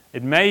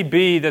 It may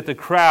be that the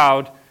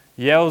crowd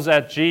yells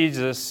at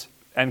Jesus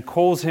and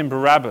calls him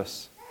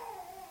Barabbas.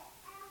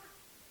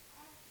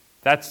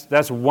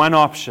 That's one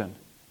option.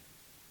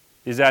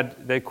 Is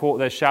that they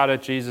shout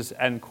at Jesus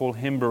and call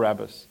him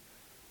Barabbas,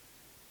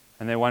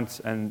 and they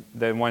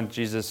want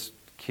Jesus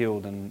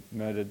killed and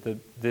murdered.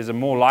 There's a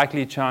more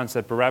likely chance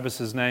that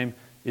Barabbas' name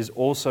is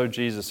also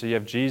Jesus. So you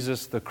have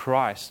Jesus the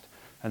Christ,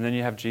 and then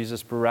you have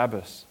Jesus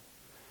Barabbas.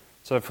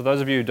 So for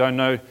those of you who don't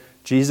know,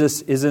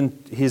 Jesus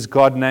isn't his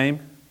God name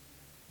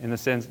in the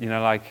sense,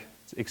 like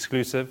it's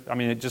exclusive. I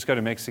mean, just go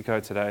to Mexico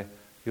today.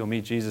 You'll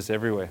meet Jesus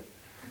everywhere.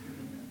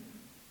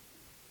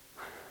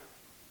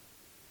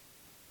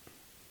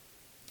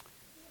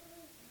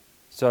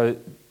 So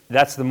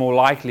that's the more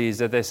likely, is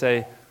that they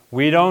say,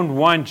 we don't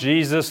want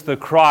Jesus the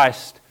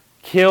Christ.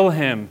 Kill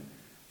him.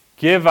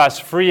 Give us,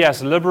 free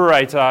us,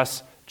 liberate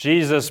us,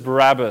 Jesus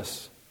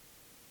Barabbas.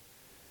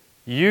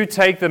 You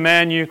take the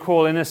man you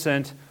call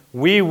innocent.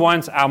 We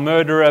want our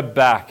murderer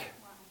back.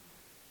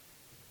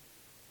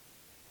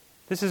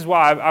 This is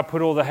why I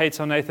put all the hates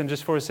on Nathan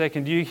just for a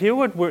second. Do you hear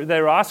what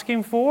they're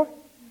asking for?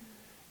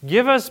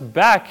 Give us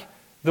back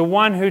the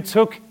one who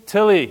took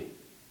Tilly,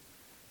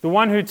 the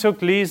one who took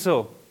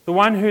Liesel, the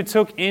one who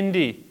took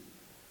Indy,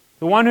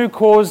 the one who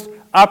caused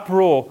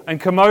uproar and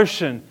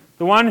commotion,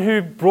 the one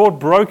who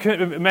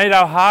made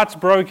our hearts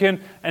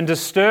broken and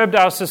disturbed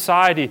our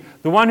society,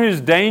 the one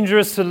who's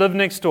dangerous to live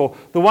next door,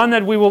 the one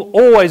that we will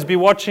always be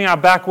watching our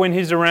back when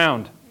he's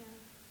around.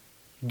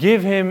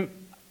 Give him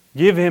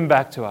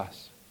back to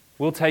us.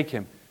 We'll take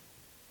him.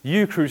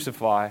 You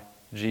crucify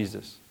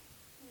Jesus.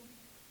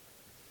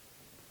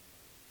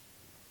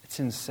 It's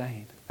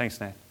insane.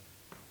 Thanks, Nate.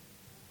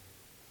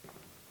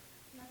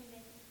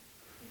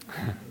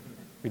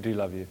 We do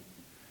love you.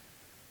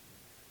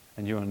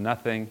 And you are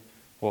nothing.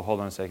 Well, hold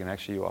on a second.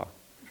 Actually, you are.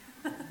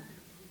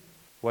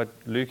 What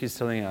Luke is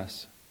telling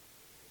us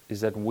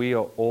is that we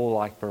are all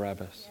like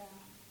Barabbas.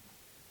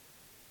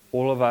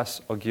 All of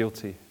us are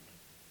guilty.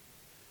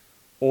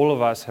 All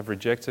of us have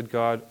rejected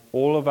God.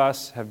 All of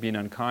us have been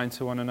unkind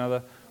to one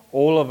another.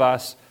 All of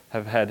us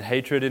have had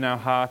hatred in our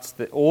hearts.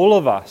 All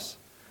of us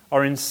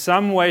are in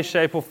some way,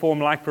 shape, or form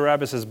like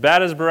Barabbas. As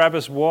bad as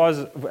Barabbas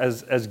was,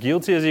 as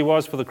guilty as he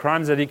was for the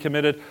crimes that he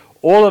committed,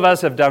 all of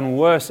us have done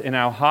worse in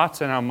our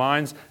hearts and our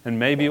minds, and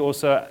maybe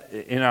also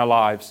in our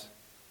lives.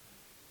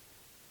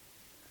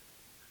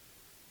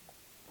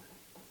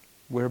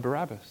 We're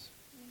Barabbas.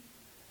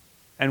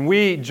 And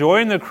we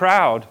join the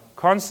crowd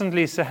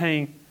constantly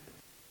saying,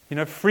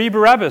 free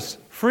Barabbas,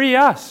 free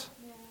us.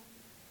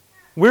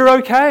 We're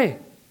okay.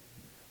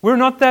 We're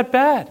not that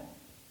bad.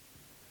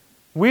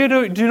 We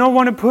do not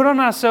want to put on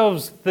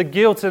ourselves the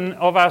guilt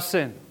of our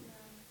sin.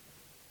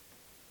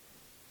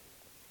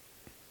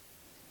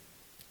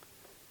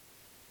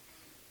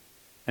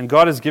 And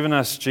God has given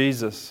us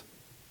Jesus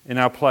in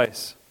our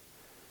place.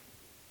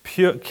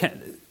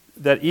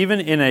 That even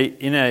in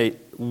a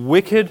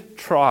wicked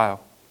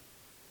trial,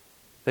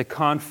 they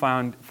can't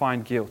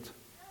find guilt.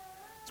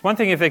 It's one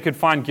thing if they could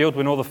find guilt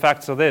when all the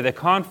facts are there. They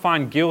can't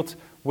find guilt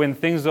when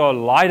things are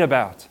lied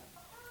about.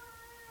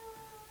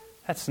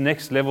 That's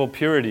next level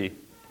purity.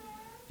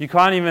 You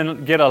can't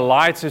even get a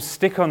lie to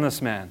stick on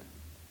this man.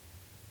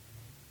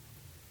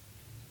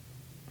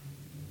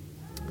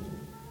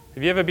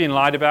 Have you ever been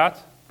lied about?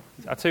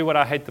 I'll tell you what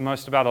I hate the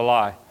most about a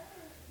lie,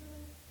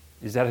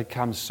 is that it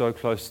comes so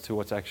close to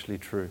what's actually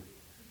true.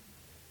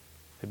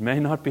 It may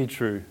not be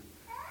true,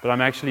 but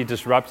I'm actually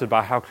disrupted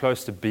by how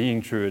close to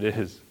being true it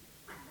is.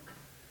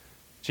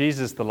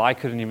 Jesus, the lie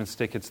couldn't even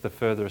stick. It's the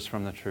furthest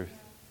from the truth.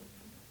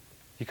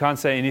 You can't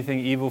say anything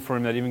evil for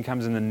him that even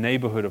comes in the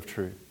neighborhood of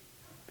truth,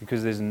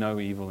 because there's no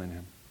evil in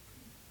him.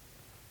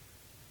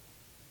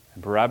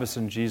 And Barabbas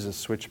and Jesus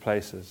switch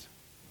places.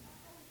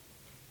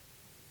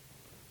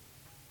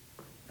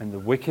 And the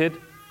wicked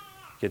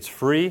gets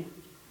free,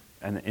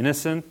 and the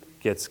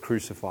innocent gets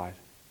crucified.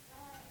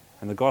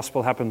 And the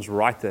gospel happens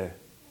right there.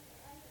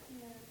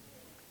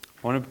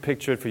 I want to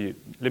picture it for you.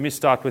 Let me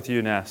start with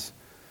you, Nas.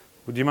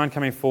 Would you mind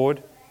coming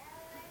forward?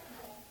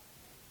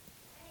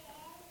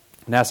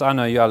 Nas, I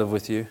know you, I live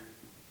with you.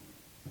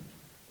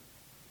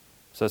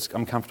 So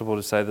I'm comfortable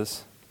to say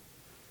this.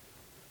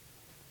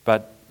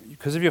 But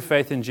because of your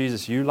faith in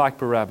Jesus, you, like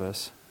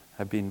Barabbas,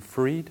 have been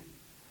freed.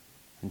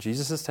 And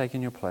Jesus has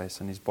taken your place,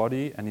 and his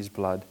body and his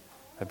blood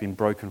have been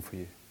broken for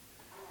you,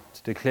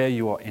 to declare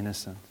you are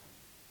innocent.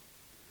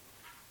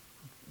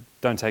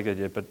 Don't take it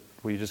yet, but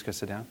will you just go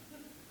sit down?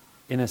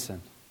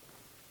 Innocent.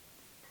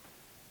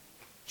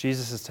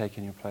 Jesus has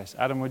taken your place.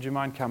 Adam, would you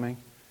mind coming?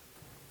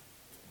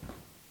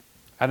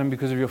 Adam,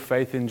 because of your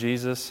faith in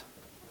Jesus,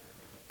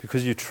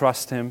 because you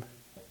trust him,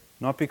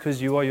 not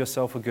because you are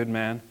yourself a good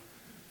man.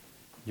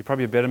 You're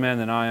probably a better man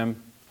than I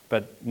am,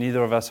 but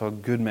neither of us are a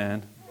good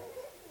man.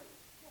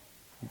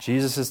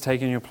 Jesus has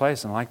taken your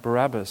place, and like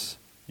Barabbas,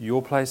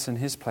 your place and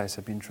his place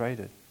have been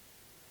traded.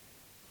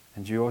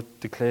 And you're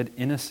declared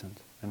innocent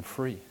and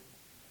free.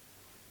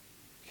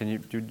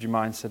 Do you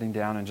mind sitting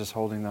down and just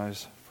holding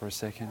those for a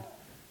second?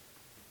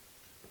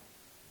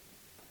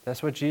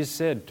 That's what Jesus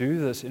said. Do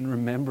this in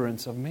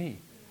remembrance of me.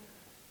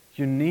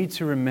 You need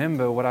to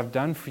remember what I've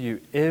done for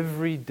you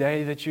every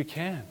day that you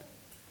can.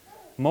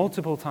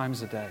 Multiple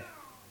times a day.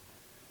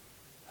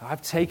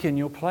 I've taken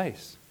your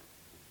place.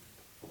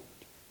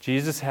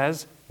 Jesus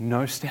has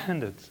no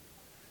standards.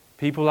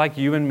 People like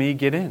you and me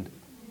get in.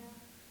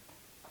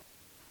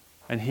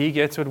 And he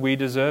gets what we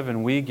deserve,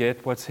 and we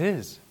get what's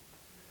his.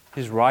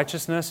 His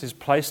righteousness is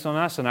placed on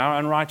us, and our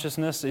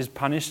unrighteousness is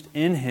punished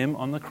in him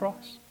on the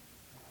cross.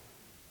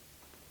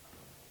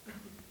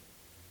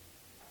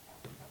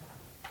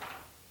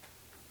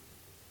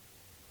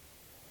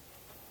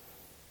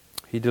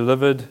 He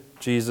delivered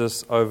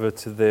Jesus over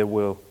to their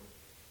will.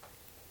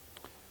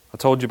 I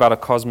told you about a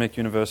cosmic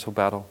universal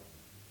battle.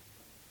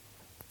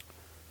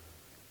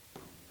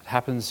 It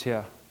happens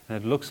here,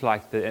 and it looks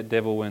like the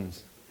devil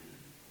wins.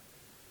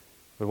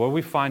 But what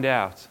we find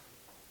out,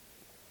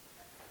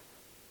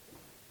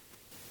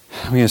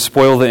 I'm going to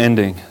spoil the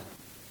ending,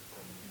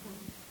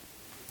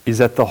 is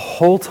that the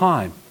whole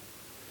time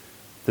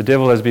the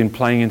devil has been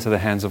playing into the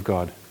hands of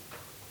God.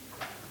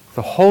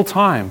 The whole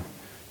time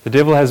the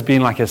devil has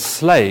been like a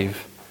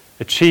slave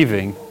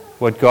achieving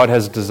what God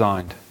has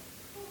designed.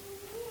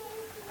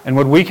 And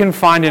what we can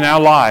find in our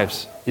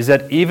lives is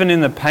that even in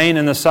the pain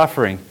and the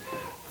suffering,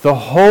 the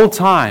whole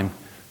time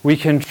we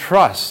can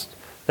trust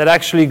that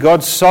actually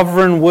God's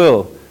sovereign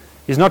will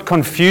is not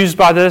confused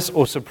by this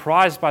or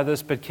surprised by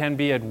this, but can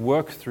be at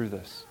work through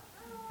this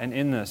and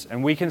in this.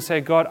 And we can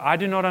say, God, I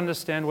do not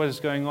understand what is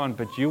going on,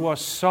 but you are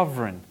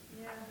sovereign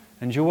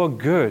and you are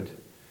good.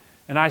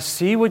 And I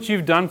see what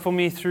you've done for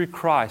me through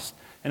Christ,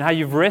 and how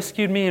you've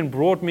rescued me and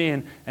brought me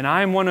in, and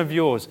I am one of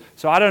yours.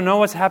 So I don't know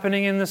what's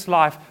happening in this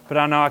life, but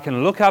I know I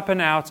can look up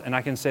and out, and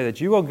I can say that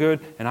you are good,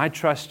 and I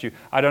trust you.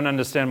 I don't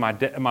understand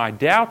my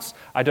doubts.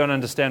 I don't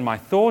understand my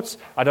thoughts.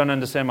 I don't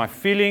understand my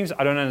feelings.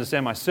 I don't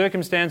understand my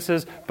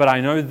circumstances, but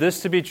I know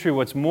this to be true.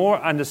 What's more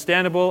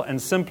understandable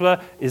and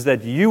simpler is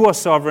that you are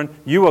sovereign,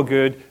 you are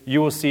good, you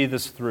will see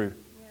this through.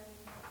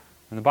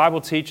 And the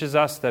Bible teaches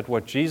us that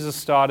what Jesus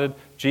started,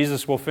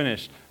 Jesus will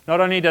finish. Not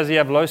only does he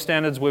have low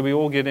standards where we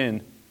all get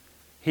in,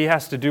 he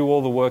has to do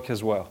all the work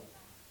as well.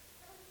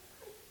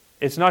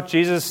 It's not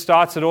Jesus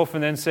starts it off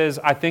and then says,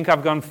 I think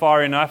I've gone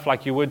far enough,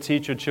 like you would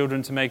teach your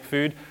children to make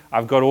food.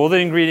 I've got all the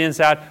ingredients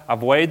out.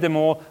 I've weighed them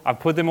all. I've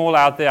put them all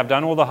out there. I've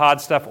done all the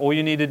hard stuff. All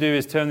you need to do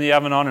is turn the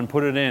oven on and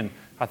put it in.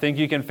 I think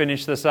you can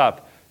finish this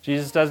up.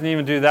 Jesus doesn't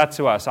even do that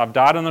to us. I've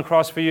died on the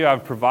cross for you.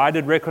 I've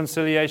provided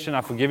reconciliation.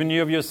 I've forgiven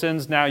you of your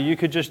sins. Now you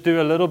could just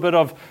do a little bit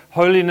of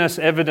holiness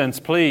evidence,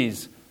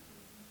 please.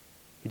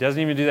 He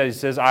doesn't even do that. He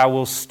says, I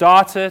will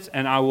start it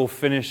and I will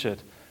finish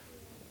it.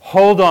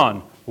 Hold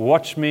on.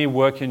 Watch me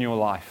work in your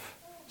life.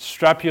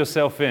 Strap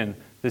yourself in.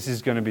 This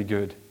is going to be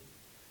good.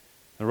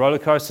 The roller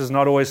coaster is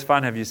not always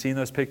fun. Have you seen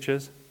those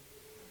pictures?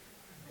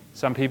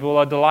 Some people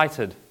are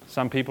delighted.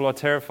 Some people are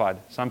terrified.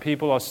 Some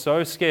people are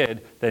so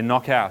scared they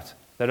knock out.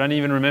 They don't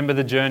even remember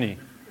the journey.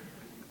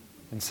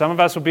 And some of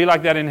us will be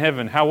like that in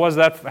heaven. How was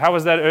that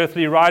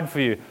earthly ride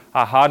for you?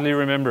 I hardly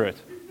remember it.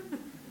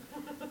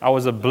 I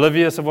was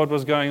oblivious of what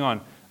was going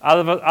on.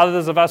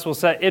 Others of us will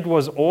say, it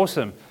was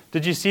awesome.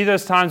 Did you see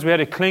those times we had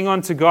to cling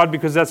on to God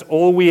because that's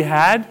all we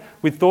had?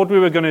 We thought we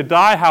were going to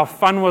die. How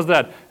fun was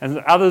that? And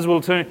others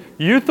will turn,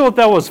 you thought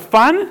that was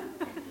fun?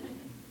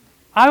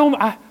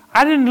 I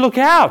didn't look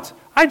out.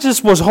 I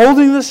just was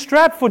holding the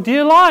strap for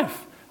dear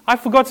life. I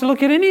forgot to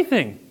look at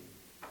anything.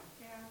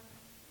 Yeah.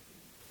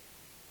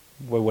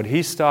 Well, what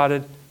He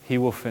started, He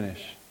will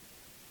finish.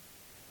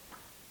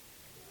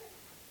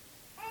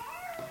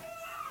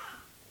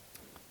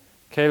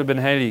 Caleb and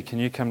Haley, can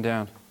you come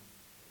down?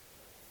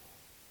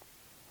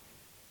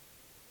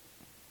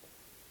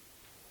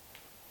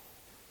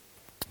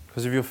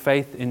 Because of your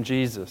faith in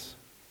Jesus.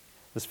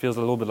 This feels a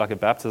little bit like a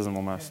baptism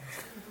almost.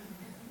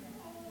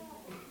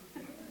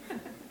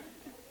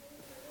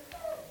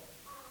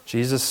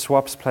 Jesus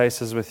swaps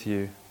places with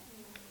you,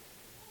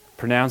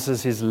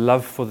 pronounces His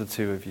love for the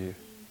two of you.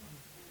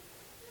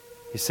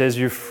 He says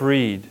you're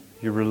freed,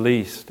 you're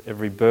released,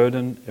 every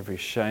burden, every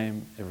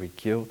shame, every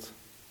guilt.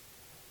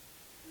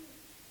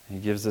 He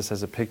gives this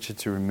as a picture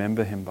to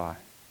remember Him by,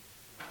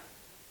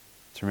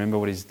 to remember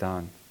what He's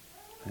done.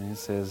 And He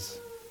says,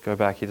 go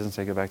back. He doesn't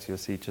say go back to your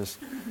seat. Just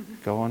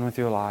go on with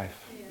your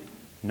life,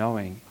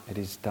 knowing it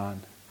is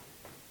done.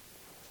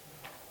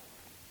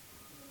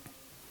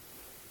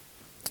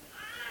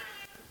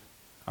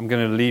 I'm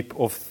going to leap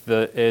off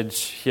the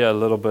edge here a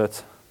little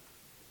bit.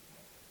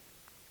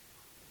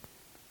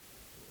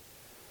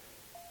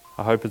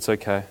 I hope it's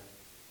okay.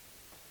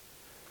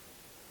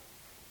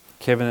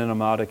 Kevin and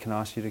Amada, can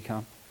I ask you to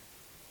come?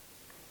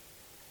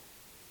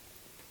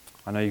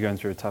 I know you're going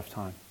through a tough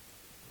time.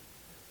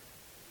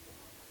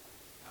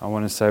 I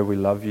want to say we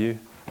love you.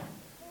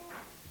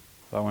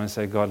 But I want to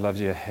say God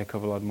loves you a heck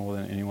of a lot more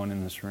than anyone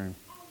in this room.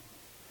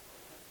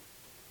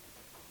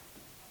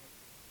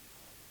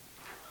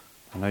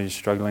 I know you're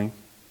struggling.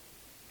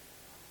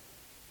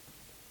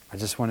 I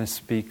just want to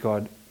speak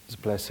God's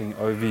blessing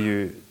over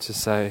you to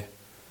say,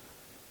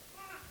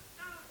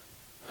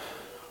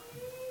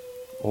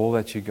 all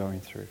that you're going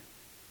through,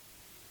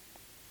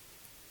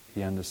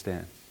 He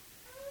understands.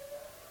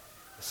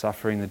 The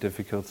suffering, the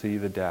difficulty,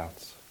 the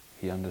doubts,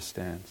 He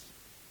understands.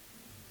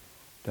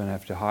 Don't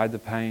have to hide the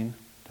pain.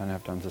 Don't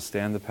have to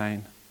understand the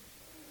pain.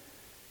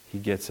 He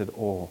gets it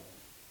all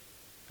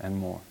and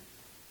more.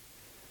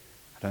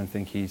 I don't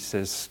think He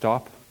says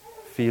stop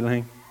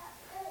feeling.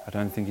 I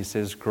don't think He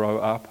says grow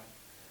up.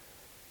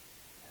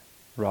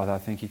 Rather, I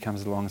think He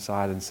comes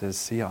alongside and says,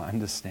 see, I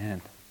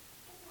understand.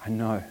 I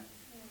know.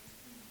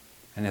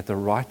 And at the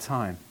right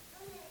time,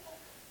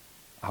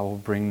 I will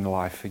bring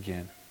life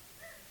again.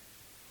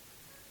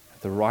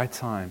 At the right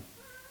time,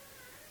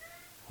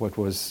 what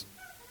was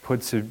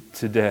put to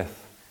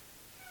death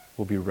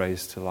will be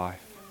raised to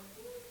life.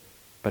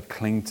 But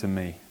cling to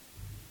me.